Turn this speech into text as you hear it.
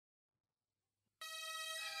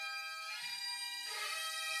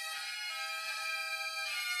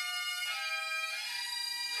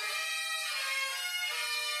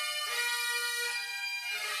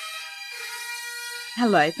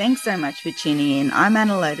Hello, thanks so much for tuning in. I'm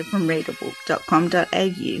Anna Loder from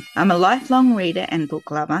readabook.com.au. I'm a lifelong reader and book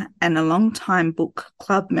lover and a long-time book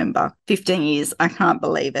club member. 15 years, I can't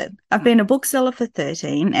believe it. I've been a bookseller for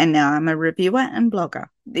 13 and now I'm a reviewer and blogger.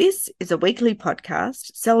 This is a weekly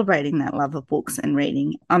podcast celebrating that love of books and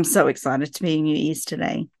reading. I'm so excited to be in your ears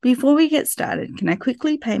today. Before we get started, can I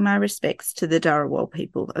quickly pay my respects to the Dharawal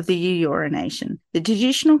people of the Eora Nation, the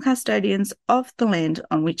traditional custodians of the land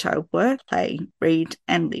on which I work, play, read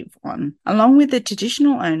and live on. Along with the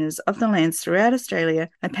traditional owners of the lands throughout Australia,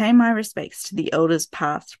 I pay my respects to the elders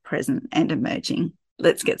past, present and emerging.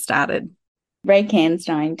 Let's get started. Ray Cairns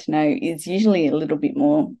Dying to Know is usually a little bit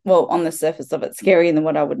more, well, on the surface of it, scarier than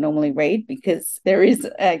what I would normally read because there is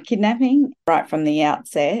a kidnapping right from the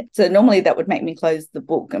outset. So normally that would make me close the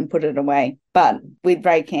book and put it away. But with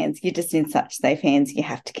Ray Cairns, you're just in such safe hands. You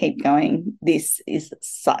have to keep going. This is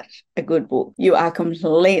such a good book. You are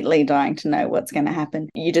completely dying to know what's going to happen.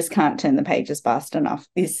 You just can't turn the pages fast enough.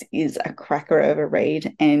 This is a cracker of a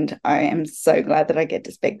read, and I am so glad that I get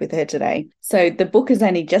to speak with her today. So the book has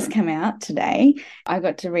only just come out today. I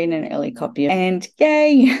got to read an early copy and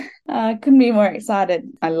yay! Couldn't be more excited.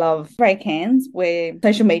 I love Ray Cairns. We're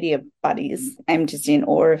social media buddies. I'm just in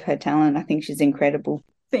awe of her talent. I think she's incredible.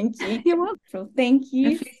 Thank you. You're welcome. Well, thank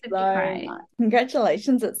you so much.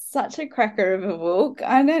 Congratulations. It's such a cracker of a book.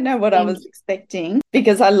 I don't know what I was expecting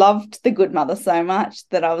because I loved The Good Mother so much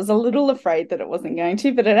that I was a little afraid that it wasn't going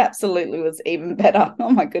to, but it absolutely was even better. Oh,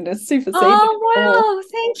 my goodness. Superseded. Oh, wow.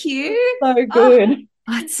 Thank you. So good.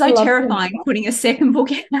 Oh, it's so terrifying putting a second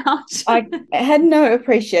book out. I had no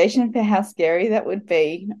appreciation for how scary that would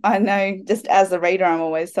be. I know just as a reader, I'm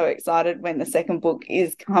always so excited when the second book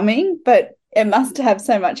is coming, but it must have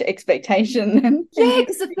so much expectation. Yeah,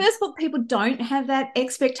 because the first book, people don't have that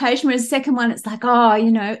expectation, whereas the second one, it's like, oh,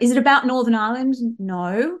 is it about Northern Ireland?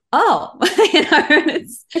 No. Oh,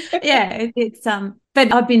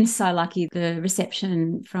 but I've been so lucky. The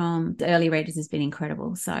reception from the early readers has been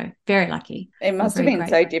incredible. So very lucky. It must have been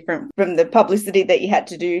so different from the publicity that you had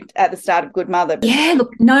to do at the start of Good Mother. Yeah,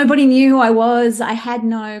 look, nobody knew who I was. I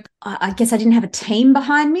guess I didn't have a team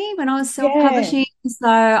behind me when I was self-publishing. Yeah. So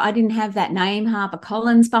I didn't have that name,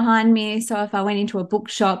 HarperCollins, behind me. So if I went into a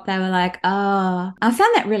bookshop, they were like, oh, I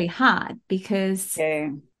found that really hard because...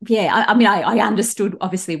 Yeah, I understood,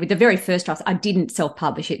 obviously, with the very first drafts, I didn't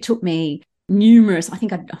self-publish. It took me numerous,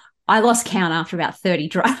 I lost count after about 30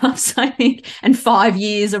 drafts, I think, and 5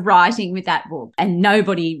 years of writing with that book. And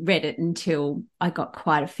nobody read it until I got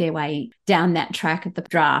quite a fair way down that track of the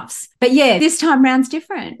drafts. But yeah, this time round's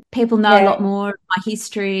different. People know a lot more of my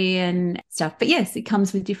history and stuff. But yes, it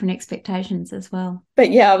comes with different expectations as well.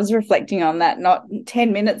 But yeah, I was reflecting on that not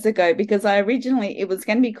 10 minutes ago because it was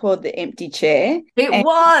going to be called The Empty Chair. It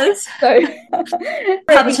was. So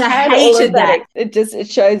publisher hated that. It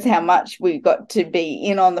shows how much we got to be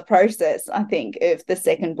in on the process, I think, of the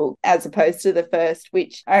second book as opposed to the first,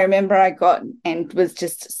 which I remember I got and was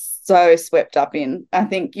just so swept up in. I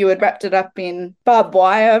think you had wrapped it up in barbed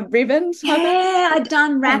wire ribbons. Yeah, I'd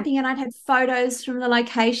done wrapping and I'd had photos from the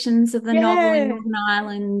locations of the novel in Northern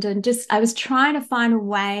Ireland, and I was trying to find a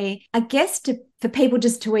way, I guess, for people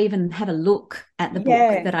just to even have a look at the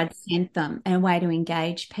book that I'd sent them and a way to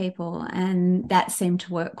engage people. And that seemed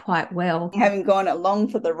to work quite well. Having gone along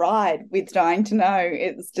for the ride with Dying to Know,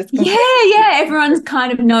 it's just... Everyone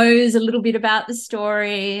kind of knows a little bit about the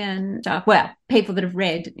story and, people that have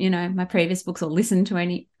read, my previous books or listened to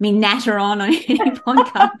me natter on any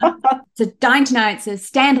podcast. So Dying to Know, it's a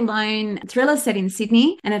standalone thriller set in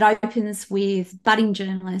Sydney, and it opens with budding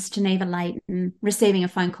journalist Geneva Layton receiving a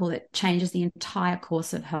phone call that changes the entire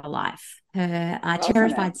course of her life. Her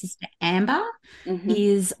terrified sister Amber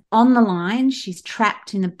is on the line. She's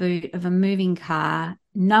trapped in the boot of a moving car,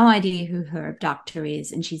 no idea who her abductor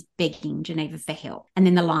is, and she's begging Geneva for help. And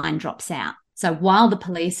then the line drops out. So while the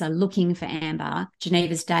police are looking for Amber,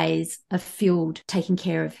 Geneva's days are filled taking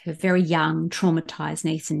care of her very young, traumatised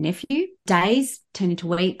niece and nephew. Days turn into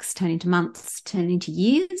weeks, turn into months, turn into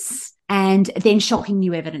years. And then shocking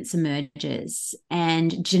new evidence emerges,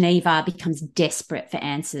 and Geneva becomes desperate for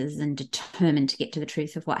answers and determined to get to the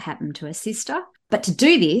truth of what happened to her sister. But to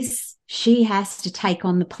do this, she has to take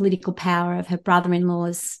on the political power of her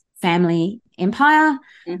brother-in-law's family empire,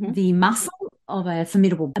 the muscle of a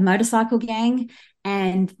formidable motorcycle gang,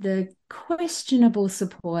 and the questionable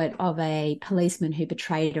support of a policeman who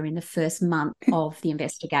betrayed her in the first month of the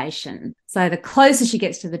investigation. So the closer she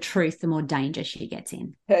gets to the truth, the more danger she gets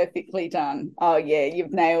in. Perfectly done. Oh, yeah,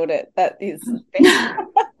 you've nailed it. That is...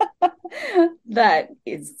 That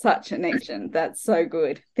is such an action. That's so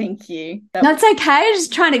good. Thank you. No, it's okay.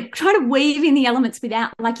 Just trying to weave in the elements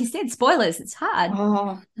without, like you said, spoilers. It's hard.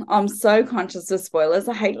 Oh, I'm so conscious of spoilers.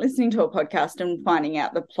 I hate listening to a podcast and finding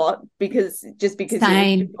out the plot because just because you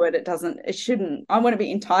listen Same. to it shouldn't. I want to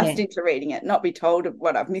be enticed Yeah. into reading it, not be told of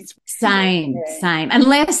what I've missed. Same, Yeah. same.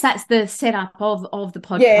 Unless that's the setup of the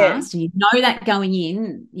Yeah. podcast and you know that going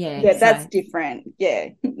in. Yeah. Yeah, that's So different. Yeah,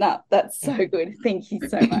 no, that's yeah. so good. Thank you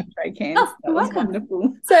so much, Cairns. Oh, That you're was welcome.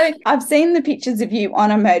 wonderful. So I've seen the pictures of you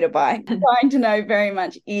on a motorbike. Trying to know very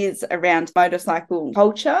much is around motorcycle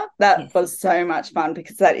culture. That Yes. was so much fun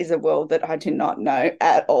because that is a world that I do not know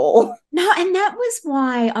at all. No, and that was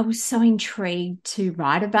why I was so intrigued to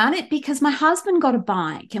write about it, because my husband got a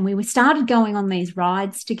bike and we started going on these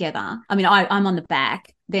rides together. I mean, I'm on the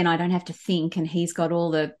back, then I don't have to think, and he's got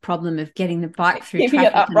all the problem of getting the bike through Keeping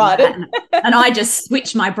it traffic and all upright. that. And I just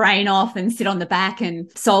switch my brain off and sit on the back and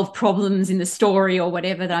solve problems in the story or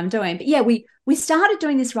whatever that I'm doing. But yeah, we started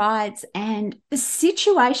doing these rides, and the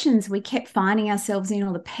situations we kept finding ourselves in,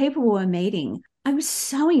 or the people we were meeting, I was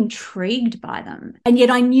so intrigued by them. And yet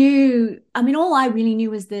I knew, I mean, all I really knew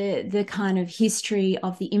was the kind of history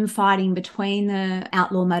of the infighting between the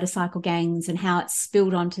outlaw motorcycle gangs and how it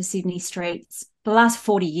spilled onto Sydney streets for the last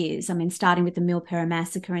 40 years. I mean, starting with the Milperra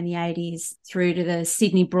massacre in the 80s through to the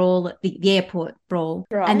Sydney brawl, the airport brawl.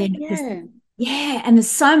 Right. And then and there's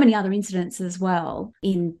so many other incidents as well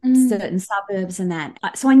in certain suburbs and that.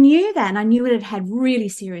 So I knew that, and I knew it had really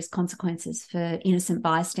serious consequences for innocent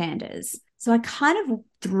bystanders. So I kind of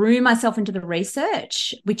threw myself into the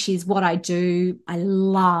research, which is what I do. I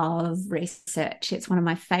love research. It's one of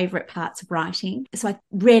my favorite parts of writing. So I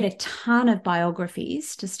read a ton of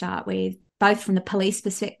biographies to start with, both from the police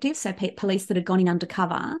perspective, so police that had gone in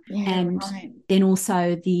undercover, and then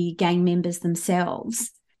also the gang members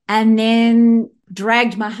themselves. And then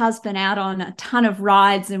dragged my husband out on a ton of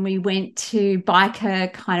rides, and we went to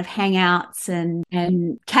biker kind of hangouts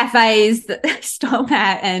and cafes that stop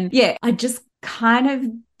at. And yeah, I just kind of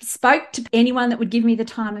spoke to anyone that would give me the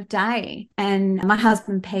time of day. And my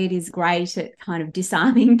husband, Pete, is great at kind of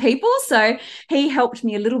disarming people. So he helped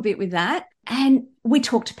me a little bit with that. And we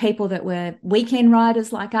talked to people that were weekend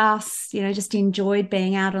riders like us, you know, just enjoyed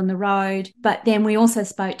being out on the road. But then we also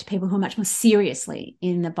spoke to people who are much more seriously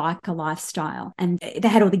in the biker lifestyle. And they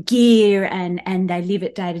had all the gear and they live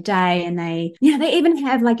it day to day. And they, you know, they even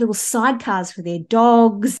have like little sidecars for their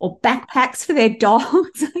dogs or backpacks for their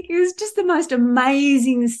dogs. Like, it was just the most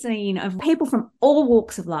amazing scene of people from all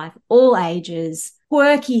walks of life, all ages,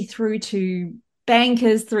 quirky through to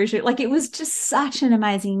bankers, through to, like, it was just such an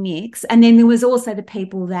amazing mix. And then there was also the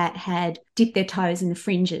people that had dipped their toes in the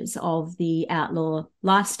fringes of the outlaw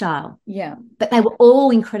lifestyle. Yeah. But they were all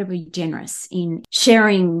incredibly generous in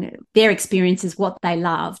sharing their experiences, what they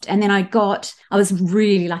loved. And then I was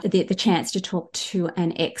really lucky to get the chance to talk to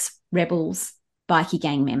an ex-Rebels bikie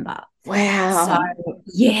gang member. Wow. So,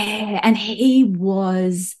 yeah, and he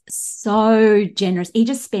was so generous. He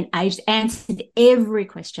just spent ages, answered every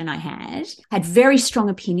question I had very strong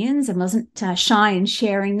opinions, and wasn't shy in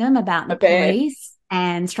sharing them about the police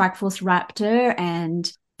and Strikeforce Raptor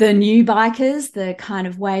and the new bikers, the kind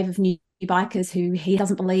of wave of new bikers who he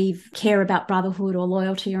doesn't believe care about brotherhood or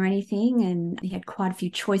loyalty or anything. And he had quite a few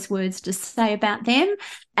choice words to say about them.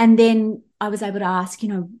 And then I was able to ask, you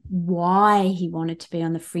know, why he wanted to be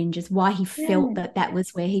on the fringes, why he felt that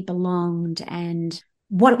was where he belonged, and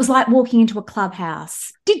what it was like walking into a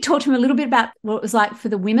clubhouse. Did talk to him a little bit about what it was like for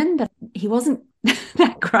the women, but he wasn't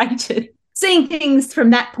that great at seeing things from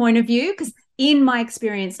that point of view, because in my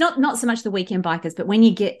experience, not so much the weekend bikers, but when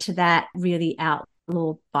you get to that really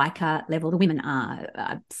outlaw biker level, the women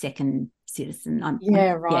are second citizen. Right.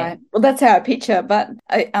 Yeah. Well, that's how I picture, but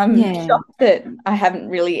I'm shocked that I haven't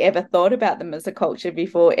really ever thought about them as a culture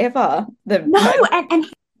before, ever. And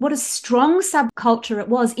what a strong subculture it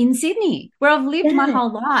was in Sydney, where I've lived my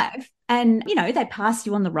whole life. And, you know, they pass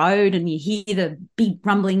you on the road and you hear the big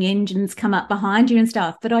rumbling engines come up behind you and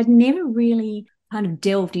stuff, but I'd never really kind of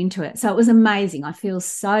delved into it. So it was amazing. I feel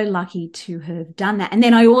so lucky to have done that. And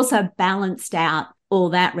then I also balanced out all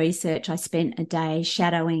that research. I spent a day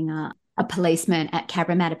shadowing a policeman at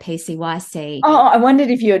Cabramatta PCYC. Oh, I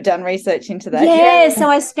wondered if you had done research into that. Yeah, so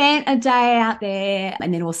I spent a day out there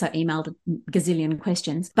and then also emailed a gazillion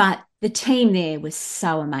questions. But the team there was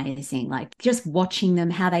so amazing, like just watching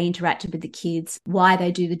them, how they interacted with the kids, why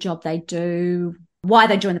they do the job they do, why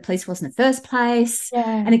they joined the police force in the first place. Yeah.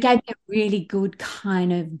 And it gave me a really good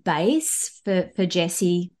kind of base for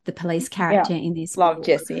Jessie, the police character in this Love book.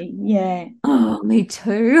 Jessie. Yeah. Oh, me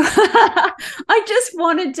too. I just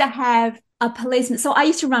wanted to have a policeman. So I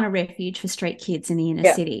used to run a refuge for street kids in the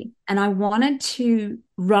inner city, and I wanted to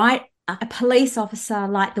write a police officer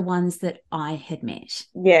like the ones that I had met.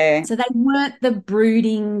 Yeah. So they weren't the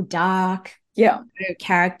brooding, dark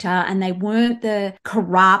character, and they weren't the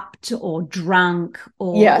corrupt or drunk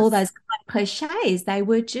or all those kind of cliches. They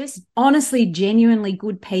were just honestly, genuinely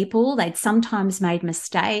good people. They'd sometimes made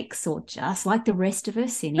mistakes, or just like the rest of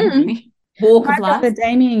us in every walk of life. My brother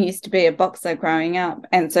Damien used to be a boxer growing up,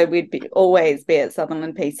 and so we'd always be at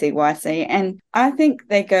Sutherland PCYC, and I think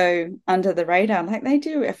they go under the radar. Like, they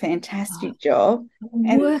do a fantastic job.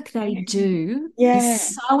 The work they do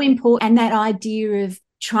is so important, and that idea of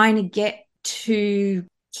trying to get to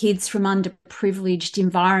kids from underprivileged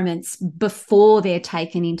environments before they're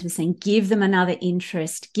taken into the scene, give them another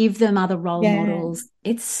interest, give them other role models.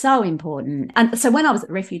 It's so important. And so when I was at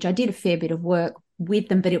the refuge, I did a fair bit of work with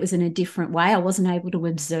them, but it was in a different way. I wasn't able to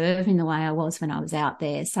observe in the way I was when I was out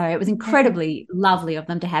there. So it was incredibly lovely of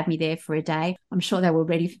them to have me there for a day. I'm sure they were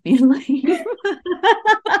ready for me to leave.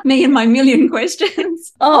 Me and my million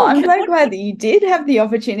questions. I'm so glad that you did have the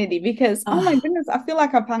opportunity, because, oh my goodness, I feel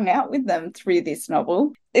like I've hung out with them through this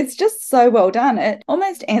novel. It's just so well done. It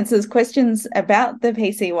almost answers questions about the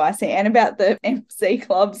PCYC and about the MC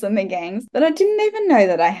clubs and the gangs that I didn't even know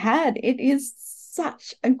that I had. It is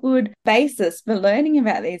such a good basis for learning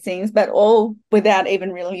about these things, but all without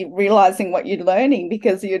even really realizing what you're learning,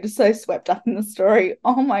 because you're just so swept up in the story.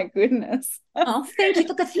 Oh my goodness. Oh, thank you.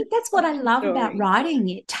 Look, I think that's what I love about writing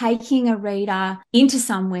it, taking a reader into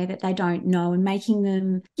somewhere that they don't know and making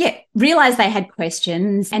them, realize they had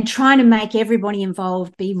questions, and trying to make everybody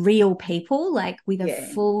involved be real people, like with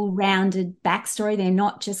a full rounded backstory. They're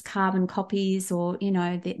not just carbon copies or,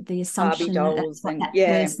 the assumption that that's what that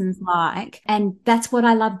person's like. And that's what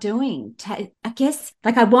I love doing. I guess,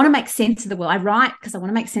 like, I want to make sense of the world. I write because I want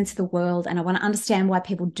to make sense of the world, and I want to understand why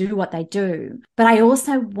people do what they do. But I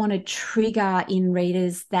also want to trigger in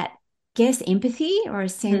readers that, guess, empathy or a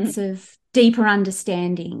sense of deeper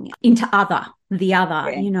understanding into the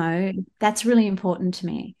other. That's really important to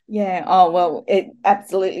me. Oh, well, it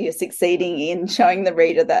absolutely is succeeding in showing the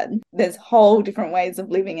reader that there's whole different ways of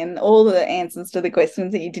living and all the answers to the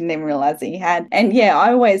questions that you didn't even realize that you had. And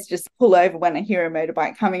I always just pull over when I hear a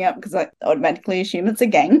motorbike coming up, because I automatically assume it's a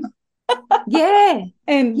gang.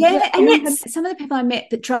 And yet some of the people I met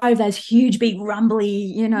that drove those huge, big,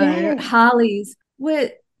 rumbly, Harleys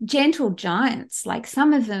were gentle giants. Like,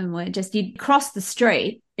 some of them were just, you'd cross the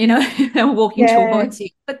street, they were walking towards you,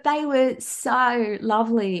 but they were so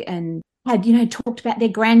lovely and had, talked about their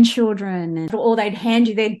grandchildren, or they'd hand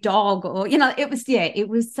you their dog, or, it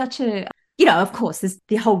was such a, of course, there's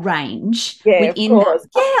the whole range within that.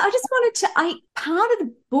 I just wanted to, part of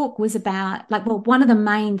the book was about, one of the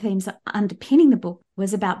main themes underpinning the book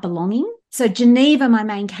was about belonging. So Geneva, my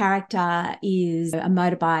main character, is a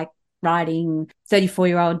motorbike riding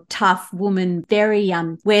 34-year-old tough woman, very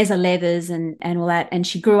wears her leathers and all that. And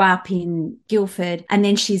she grew up in Guildford, and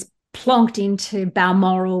then she's plonked into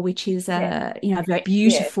Balmoral, which is a very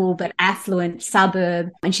beautiful but affluent suburb,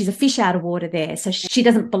 and she's a fish out of water there, so she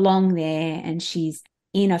doesn't belong there, and she's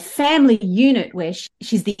in a family unit where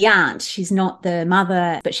she's the aunt, she's not the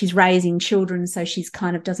mother, but she's raising children, so she's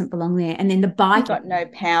kind of doesn't belong there. And then the bike, got no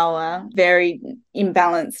power, very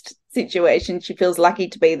imbalanced situation. She feels lucky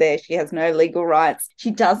to be there. She has no legal rights.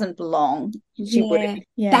 She doesn't belong. She wouldn't.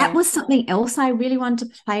 That was something else I really wanted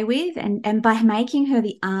to play with. And by making her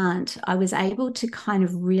the aunt, I was able to kind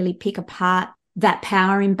of really pick apart that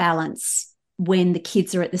power imbalance when the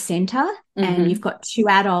kids are at the center, and you've got two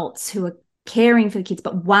adults who are caring for the kids,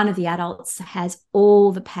 but one of the adults has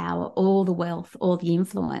all the power, all the wealth, all the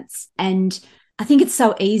influence. And I think it's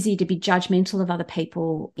so easy to be judgmental of other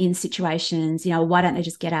people in situations, why don't they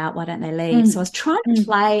just get out? Why don't they leave? So I was trying to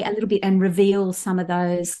play a little bit and reveal some of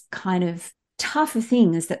those kind of tougher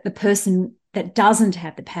things that the person that doesn't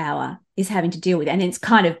have the power is having to deal with. And it's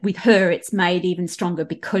kind of, with her, it's made even stronger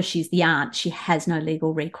because she's the aunt. She has no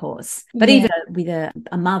legal recourse. But even with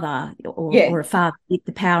a mother or a father, if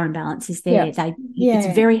the power imbalance is there,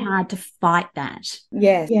 it's very hard to fight that.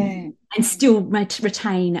 And still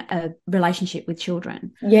retain a relationship with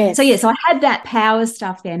children. So I had that power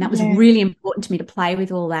stuff there, and that was really important to me to play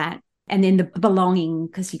with all that. And then the belonging,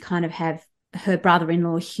 because you kind of have her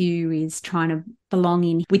brother-in-law Hugh is trying to belong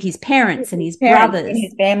in with his parents and his brothers and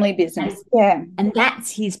his family business, and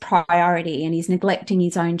that's his priority, and he's neglecting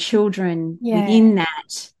his own children within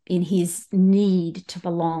that, in his need to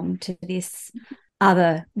belong to this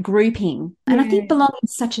other grouping. Yeah. And I think belonging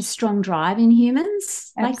is such a strong drive in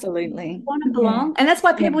humans. Absolutely. Like, want to belong. And that's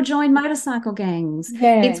why people join motorcycle gangs.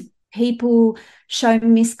 Yeah. It's people show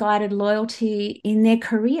misguided loyalty in their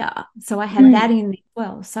career. So I have that in as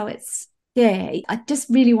well. So it's, I just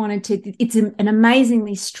really wanted to, it's an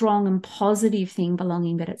amazingly strong and positive thing,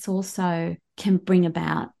 belonging, but it's also can bring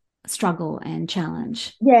about struggle and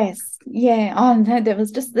challenge. Yes. Yeah. Oh, no,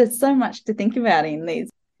 there's so much to think about in these,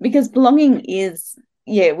 because belonging is,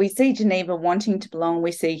 we see Geneva wanting to belong.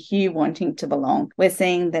 We see Hugh wanting to belong. We're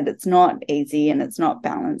seeing that it's not easy and it's not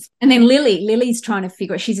balanced. And then Lily's trying to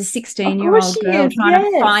figure it. She's a 16-year-old girl is,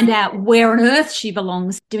 trying to find out where on earth she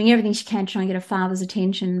belongs, doing everything she can to try and get her father's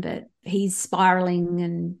attention, but he's spiraling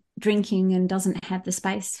and drinking and doesn't have the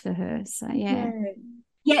space for her. So,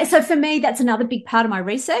 Yeah, so for me, that's another big part of my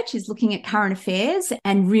research is looking at current affairs,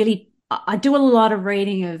 and really I do a lot of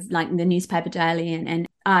reading of like the newspaper daily and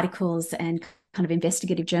articles and kind of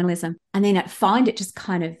investigative journalism. And then I find it just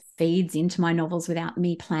kind of feeds into my novels without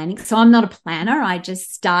me planning. So I'm not a planner. I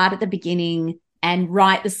just start at the beginning and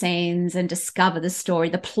write the scenes and discover the story,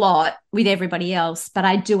 the plot with everybody else. But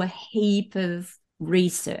I do a heap of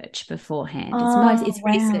research beforehand. It's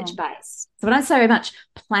research based. So I don't so much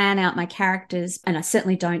plan out my characters, and I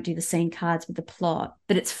certainly don't do the scene cards with the plot.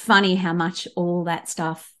 But it's funny how much all that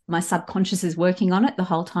stuff, my subconscious is working on it the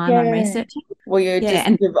whole time I'm researching. Well,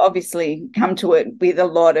 you've obviously come to it with a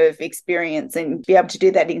lot of experience, and be able to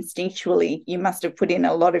do that instinctually. You must have put in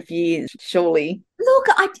a lot of years, surely. Look,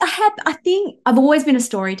 I think I've always been a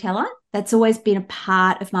storyteller. That's always been a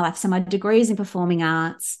part of my life. So my degree is in performing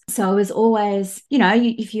arts. So I was always,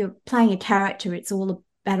 if you're playing a character, it's all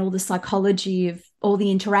about all the psychology of all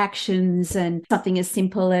the interactions, and something as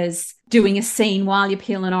simple as doing a scene while you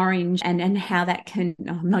peel an orange and how that can,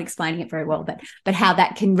 I'm not explaining it very well, but how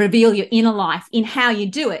that can reveal your inner life in how you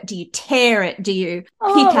do it. Do you tear it? Do you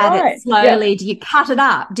pick at it slowly? Yeah. Do you cut it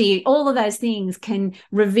up? All of those things can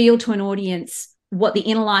reveal to an audience what the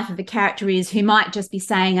inner life of the character is, who might just be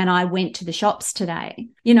saying, and I went to the shops today,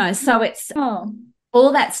 so it's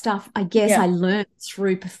all that stuff, I guess. I learned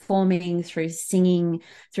through performing, through singing,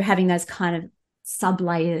 through having those kind of sub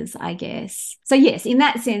layers, I guess. So yes, in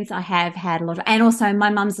that sense, I have had a lot of, and also my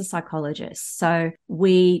mum's a psychologist. So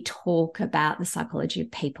we talk about the psychology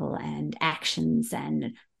of people and actions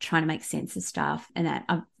and trying to make sense of stuff. And that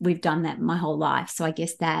we've done that my whole life. So I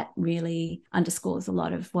guess that really underscores a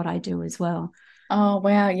lot of what I do as well. Oh,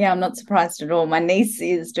 wow. Yeah, I'm not surprised at all. My niece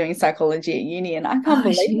is doing psychology at uni, and I can't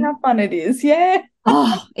believe how fun it is. Yeah.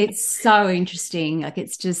 Oh, it's so interesting. Like,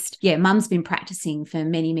 it's just, mum's been practicing for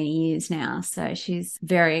many, many years now. So she's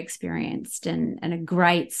very experienced and a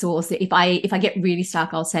great source. If I get really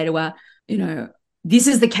stuck, I'll say to her, this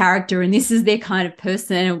is the character and this is their kind of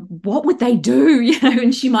person. What would they do?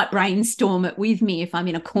 And she might brainstorm it with me if I'm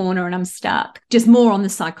in a corner and I'm stuck. Just more on the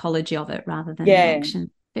psychology of it rather than the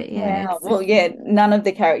action. But wow. Well, none of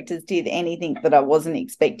the characters did anything that I wasn't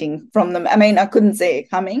expecting from them. I mean, I couldn't see it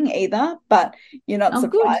coming either, but you're not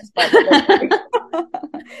surprised by that.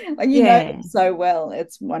 You know it so well.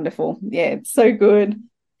 It's wonderful. Yeah, it's so good.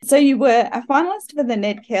 So you were a finalist for the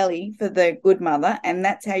Ned Kelly for The Good Mother, and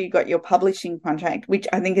that's how you got your publishing contract, which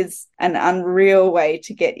I think is an unreal way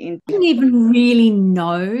to get in. I didn't even really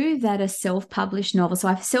know that a self-published novel. So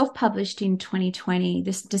I've self-published in 2020,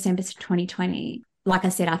 this December 2020. Like I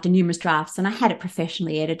said, after numerous drafts, and I had it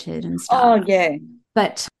professionally edited and stuff. Oh, yeah.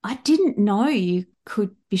 But I didn't know you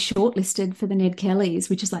could be shortlisted for the Ned Kellys,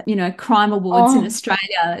 which is like, crime awards in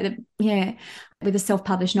Australia. Yeah, with a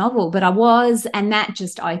self-published novel. But I was, and that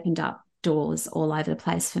just opened up doors all over the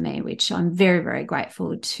place for me, which I'm very, very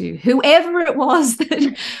grateful to whoever it was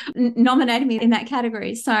that nominated me in that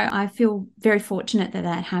category. So I feel very fortunate that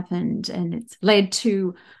happened, and it's led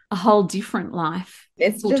to a whole different life.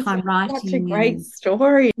 It's full-time writing. Such a great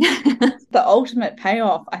story. The ultimate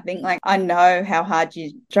payoff. I think, I know how hard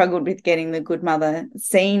you struggled with getting The Good Mother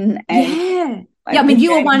seen. And I mean,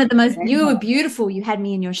 you were one of the most, you were beautiful. You had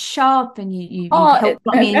me in your shop, and you helped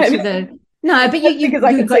me into the, no, but because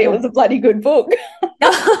I could see it was a bloody good book.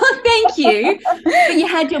 Oh, thank you. But you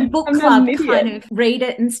had your book club kind of read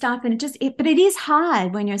it and stuff, and but it is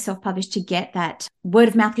hard when you're self-published to get that word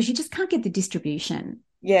of mouth, because you just can't get the distribution.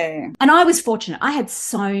 Yeah. And I was fortunate. I had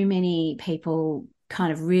so many people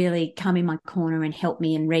kind of really come in my corner and help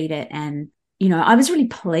me and read it. And, I was really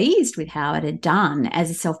pleased with how it had done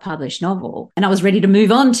as a self-published novel. And I was ready to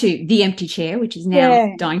move on to The Empty Chair, which is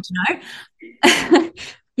now dying to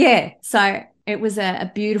know. So it was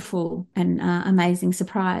a beautiful and amazing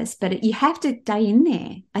surprise. But you have to stay in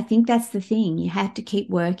there. I think that's the thing. You have to keep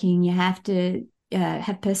working. You have to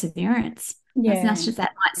have perseverance. Yeah. As much as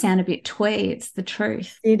that might sound a bit twee, it's the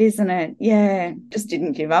truth. It isn't it? Yeah. Just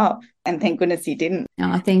didn't give up. And thank goodness you didn't.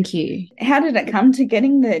 Oh, thank you. How did it come to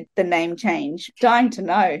getting the name change? Dying to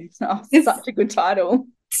Know. Oh, such a good title.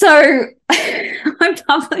 So my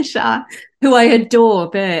publisher, who I adore,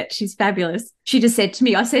 Bert, she's fabulous. She just said to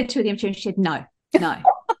me, I said to her, she said, no.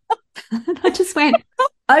 And I just went,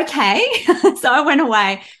 okay. So I went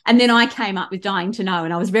away, and then I came up with Dying to Know,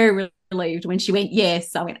 and I was very relieved when she went,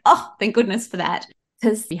 yes. I went, oh, thank goodness for that.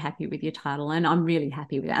 Because be happy with your title, and I'm really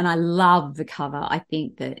happy with it. And I love the cover. I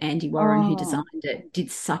think that Andy Warren, who designed it, did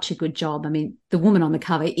such a good job. I mean, the woman on the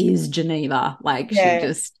cover is Geneva. Like, she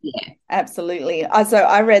just, absolutely. So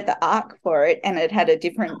I read the arc for it, and it had a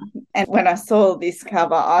different, and when I saw this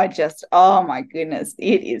cover, I just, oh my goodness,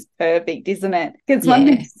 it is perfect, isn't it? Because one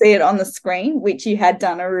thing to see it on the screen, which you had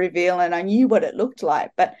done a reveal, and I knew what it looked like,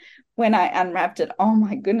 but when I unwrapped it, oh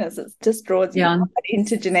my goodness, it just draws you right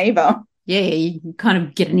into Geneva. Yeah, you kind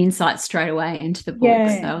of get an insight straight away into the book.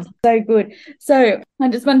 Yeah, so good. So I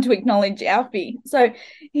just wanted to acknowledge Alfie. So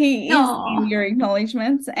he is in your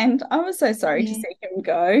acknowledgements, and I was so sorry to see him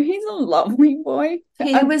go. He's a lovely boy.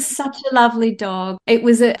 He was such a lovely dog. It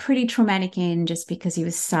was a pretty traumatic end just because he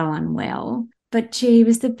was so unwell. But gee, he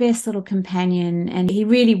was the best little companion, and he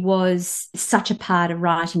really was such a part of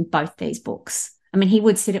writing both these books. I mean, he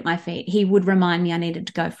would sit at my feet. He would remind me I needed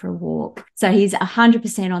to go for a walk. So he's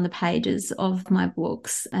 100% on the pages of my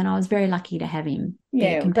books, and I was very lucky to have him.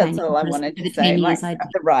 Yeah, that's all I wanted to say. Like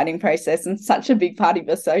the writing process, and such a big part of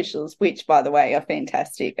your socials, which, by the way, are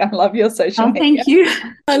fantastic. I love your social media. Thank you.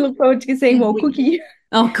 I look forward to seeing more Cookie.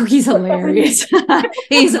 Oh, Cookie's hilarious.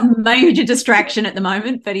 He's a major distraction at the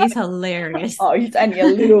moment, but he's hilarious. Oh, he's only a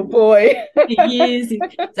little boy. He is.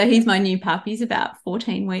 So he's my new pup. He's about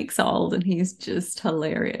 14 weeks old, and he's just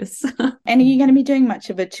hilarious. And are you going to be doing much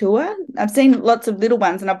of a tour? I've seen lots of little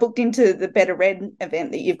ones, and I booked into the Better Read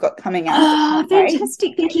event that you've got coming up. Oh,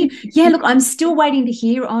 fantastic. Thank you. Yeah, look, I'm still waiting to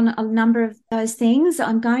hear on a number of those things.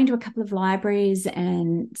 I'm going to a couple of libraries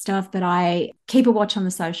and stuff, but I keep a watch on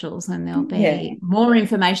the socials, and there'll be more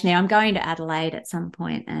information there. I'm going to Adelaide at some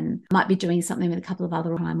point, and might be doing something with a couple of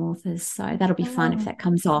other crime authors, so that'll be fun if that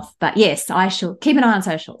comes off. But yes, I shall keep an eye on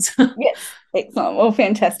socials. Yes, excellent. Well,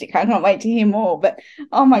 fantastic. I can't wait to hear more. But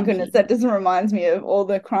oh my goodness, that just reminds me of all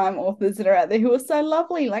the crime authors that are out there who are so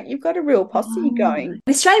lovely. Like, you've got a real posse going.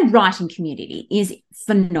 The Australian writing community is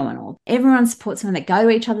phenomenal. Everyone supports them. They go to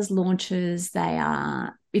each other's launches. They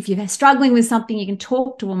are, if you're struggling with something, you can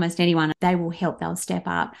talk to almost anyone. They will help. They'll step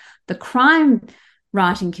up. The crime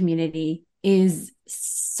writing community is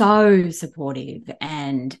so supportive,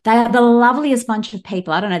 and they are the loveliest bunch of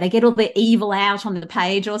people. I don't know, they get all the evil out on the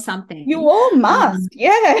page or something. You all must,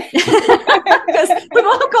 yeah. Because we've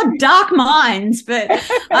all got dark minds, but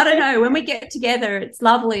I don't know, when we get together, it's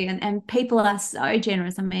lovely, and people are so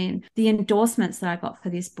generous. I mean, the endorsements that I got for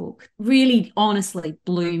this book really honestly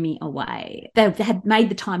blew me away. They had made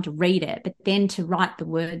the time to read it, but then to write the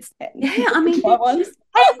words. Yeah, I mean,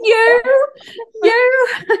 and you.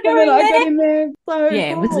 And then I got in there. So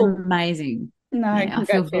yeah, cool. It was amazing. No, yeah, I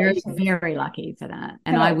feel very, very lucky for that.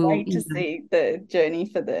 And I will wait to see the journey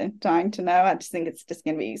for the Dying to Know. I just think it's just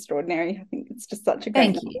going to be extraordinary. I think it's just such a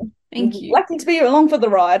great Thank you. Lucky to be along for the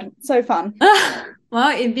ride. So fun.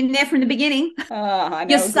 Well, you've been there from the beginning. I know.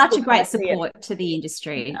 You're such a great support to the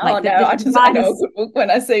industry. I know a good book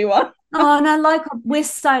when I see one. Oh, no, like, we're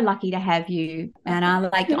so lucky to have you, Anna.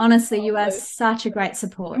 Like, honestly, you are such a great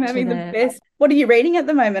support. I'm having the best. What are you reading at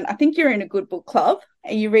the moment? I think you're in a good book club.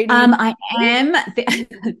 Are you reading? I am.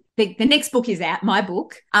 The next book is out, my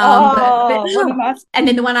book. And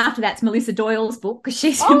then the one after that's Melissa Doyle's book, because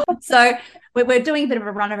she's so we're doing a bit of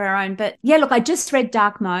a run of our own. But yeah, look, I just read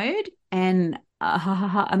Dark Mode, and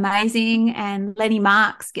amazing. And Lenny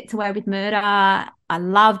Marks Gets Away with Murder. I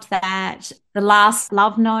loved that. The Last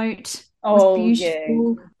Love Note was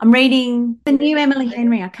beautiful. Yeah. I'm reading the new Emily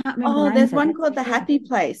Henry. I can't remember. Oh, there's one called The Happy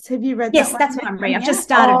Place. Have you read that? Yes, that's what I'm reading. I've just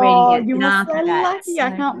started reading it. You were so lucky. So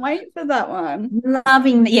I can't wait for that one.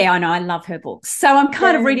 Loving. Yeah, I know. I love her books. So I'm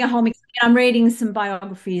kind of reading a whole mix. I'm reading some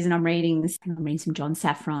biographies, and I'm reading some John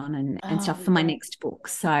Safran and stuff for my next book.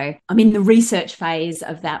 So I'm in the research phase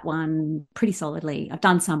of that one pretty solidly. I've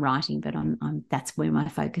done some writing, but I'm that's where my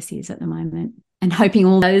focus is at the moment. And hoping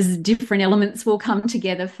all those different elements will come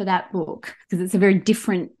together for that book, because it's a very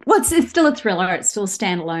different, it's still a thriller. It's still a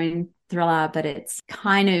standalone thriller, but it's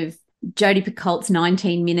kind of Jodi Picoult's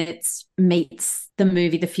 19 Minutes meets the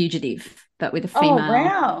movie The Fugitive, but with a female. Oh,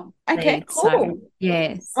 wow. Okay, lead. cool. So,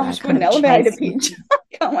 yes. Gosh, what an elevator pitch. I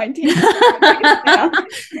can't wait to hear that.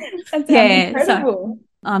 That's incredible. So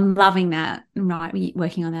I'm loving that. I'm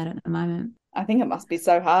working on that at the moment. I think it must be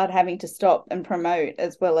so hard having to stop and promote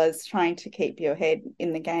as well as trying to keep your head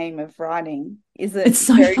in the game of writing. Is it? It's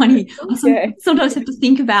so funny. I sometimes have to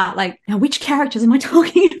think about, like, now which characters am I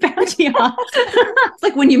talking about here? It's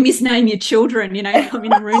like when you misname your children, you come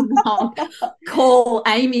in a room and I'll call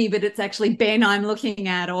Amy, but it's actually Ben I'm looking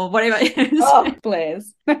at, or whatever. Oh,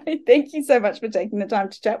 Blaise. Thank you so much for taking the time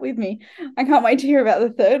to chat with me. I can't wait to hear about the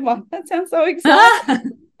third one. That sounds so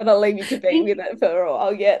exciting. But I'll leave you to be with it for a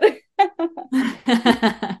while yet.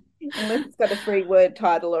 Unless it's got a 3-word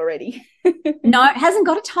title already. No, it hasn't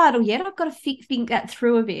got a title yet. I've got to think that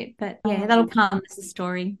through a bit. But yeah, that'll come as the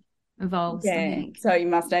story evolves, I think. So you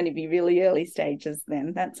must only be really early stages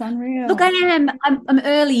then. That's unreal. Look, I'm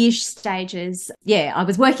early-ish stages. Yeah, I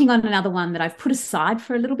was working on another one that I've put aside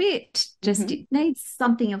for a little bit. Just it needs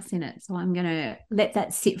something else in it. So I'm going to let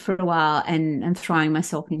that sit for a while and throwing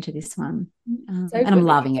myself into this one. And I'm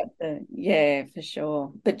loving it. Yeah, for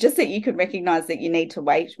sure. But just that you could recognise that you need to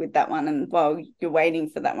wait with that one, and while you're waiting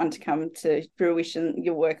for that one to come to fruition,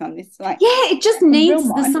 you'll work on this. Like, yeah, it just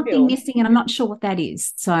needs, there's something missing and I'm not sure what that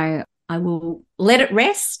is. So I will let it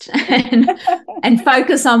rest and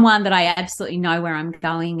focus on one that I absolutely know where I'm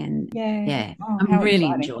going. And I'm really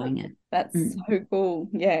enjoying it. That's so cool.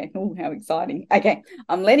 Yeah. Oh, how exciting. Okay.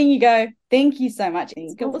 I'm letting you go. Thank you so much.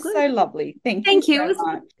 It was so lovely. Thank you. So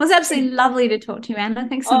much. It was absolutely lovely to talk to you, Anna.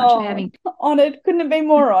 Thanks so much for having me. Honoured. Couldn't have been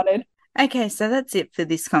more honoured. Okay, so that's it for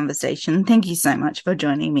this conversation. Thank you so much for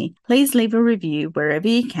joining me. Please leave a review wherever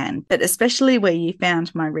you can, but especially where you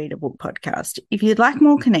found my Read a Book podcast. If you'd like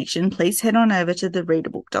more connection, please head on over to the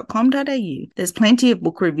readabook.com.au. There's plenty of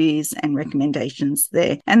book reviews and recommendations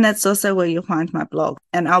there, and that's also where you'll find my blog.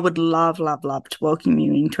 And I would love to welcome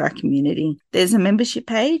you into our community. There's a membership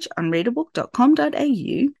page on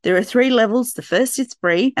readabook.com.au. There are 3 levels. The first is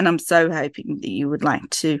free, and I'm so hoping that you would like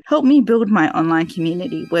to help me build my online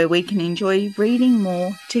community where we can enjoy reading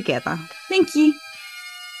more together. Thank you.